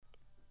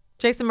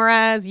Jason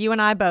Mraz, you and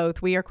I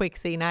both. We are Quick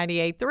C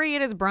 98.3.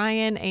 It is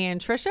Brian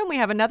and Trisha. We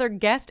have another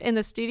guest in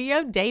the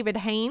studio, David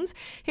Haines,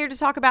 here to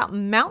talk about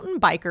mountain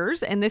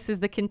bikers. And this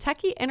is the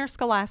Kentucky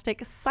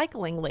Interscholastic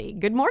Cycling League.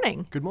 Good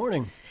morning. Good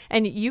morning.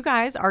 And you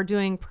guys are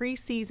doing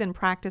preseason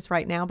practice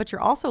right now, but you're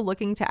also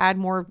looking to add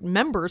more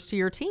members to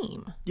your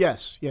team.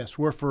 Yes.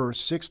 We're for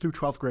 6th through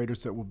 12th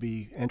graders that will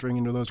be entering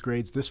into those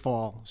grades this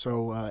fall.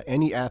 So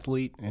any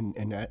athlete and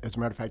as a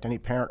matter of fact, any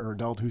parent or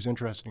adult who's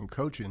interested in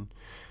coaching,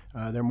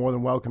 they're more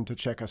than welcome to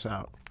check us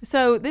out.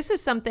 So this is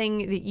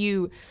something that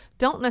you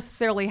don't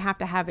necessarily have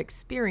to have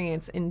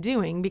experience in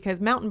doing,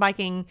 because mountain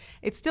biking,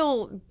 it's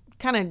still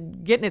kind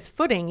of getting its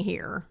footing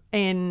here.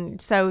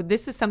 And so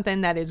this is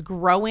something that is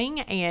growing.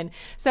 And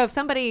so if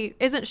somebody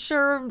isn't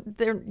sure,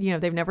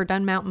 they've never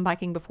done mountain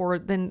biking before,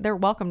 then they're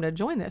welcome to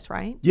join this,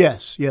 right?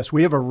 Yes.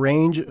 We have a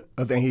range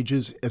of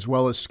ages as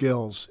well as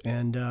skills.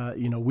 And,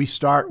 we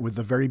start with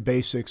the very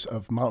basics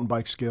of mountain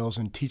bike skills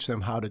and teach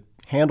them how to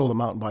handle the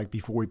mountain bike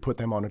before we put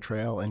them on a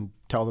trail and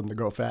tell them to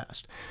go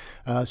fast.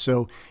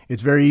 So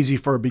it's very easy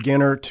for a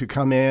beginner to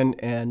come in,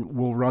 and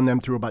we'll run them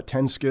through about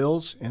 10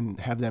 skills and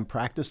have them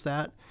practice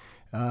that.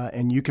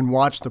 And you can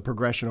watch the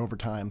progression over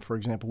time. For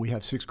example, we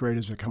have 6th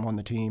graders that come on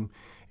the team,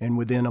 and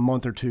within a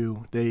month or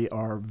two, they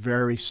are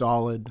very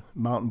solid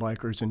mountain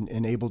bikers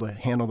and able to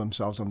handle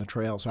themselves on the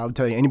trail. So I would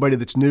tell you, anybody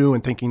that's new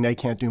and thinking they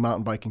can't do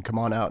mountain biking, come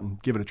on out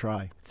and give it a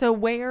try. So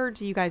where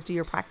do you guys do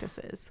your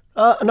practices?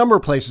 A number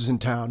of places in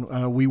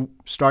town. We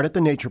start at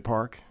the nature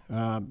park,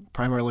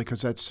 primarily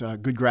because that's a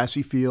good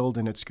grassy field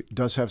and it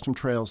does have some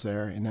trails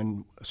there, and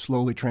then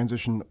slowly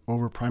transition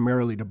over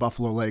primarily to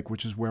Buffalo Lake,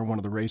 which is where one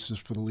of the races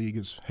for the league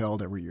is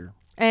held every year.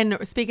 And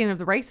speaking of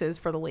the races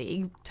for the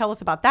league, tell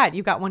us about that.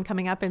 You've got one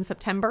coming up in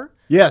September?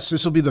 Yes,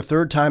 this will be the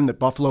 3rd time that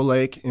Buffalo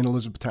Lake in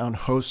Elizabethtown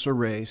hosts a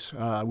race.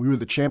 We were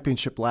the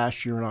championship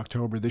last year in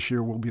October. This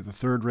year will be the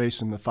 3rd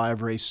race in the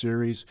 5-race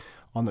series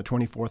on the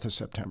 24th of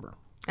September.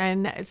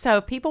 And so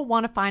if people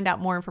want to find out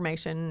more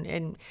information,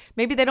 and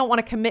maybe they don't want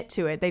to commit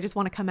to it, they just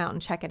want to come out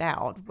and check it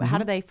out, how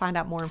do they find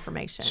out more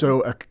information?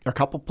 So a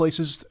couple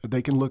places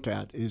they can look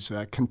at is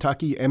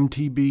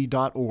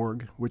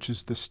KentuckyMTB.org, which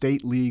is the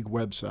state league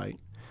website.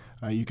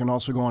 You can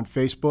also go on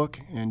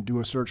Facebook and do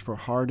a search for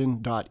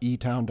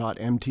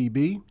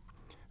hardin.etown.mtb.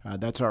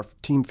 That's our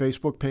team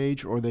Facebook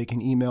page, or they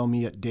can email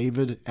me at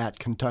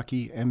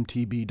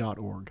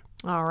david@KentuckyMTB.org.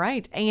 All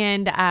right.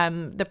 And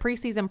the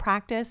preseason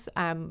practice,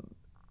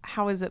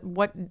 how is it?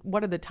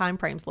 What do the time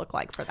frames look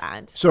like for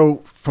that? So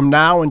from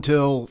now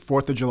until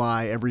 4th of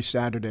July, every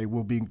Saturday,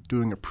 we'll be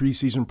doing a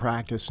preseason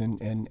practice,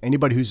 and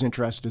anybody who's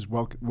interested is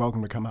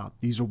welcome to come out.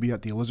 These will be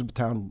at the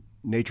Elizabethtown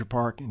Nature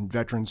Park and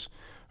Veterans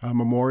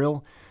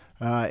Memorial,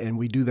 and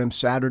we do them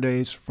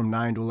Saturdays from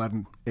 9 to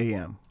 11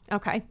 a.m.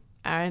 Okay.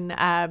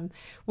 And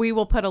we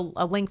will put a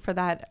link for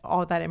that,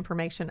 all that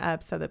information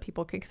up, so that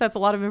people can, because that's a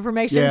lot of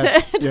information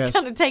to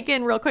kind of take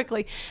in real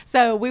quickly.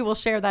 So we will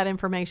share that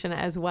information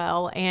as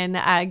well.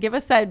 And give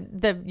us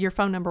your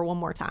phone number one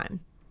more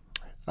time.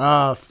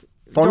 Phone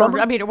number?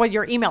 I mean,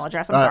 your email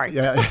address. I'm sorry.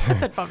 Yeah. I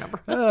said phone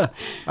number.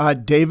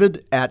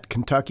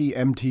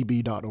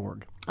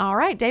 David@KentuckyMTB.org. All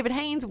right. David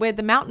Haines with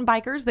the Mountain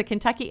Bikers, the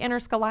Kentucky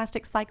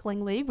Interscholastic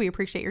Cycling League. We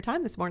appreciate your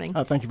time this morning.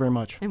 Thank you very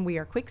much. And we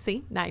are Quick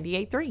C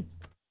 98.3.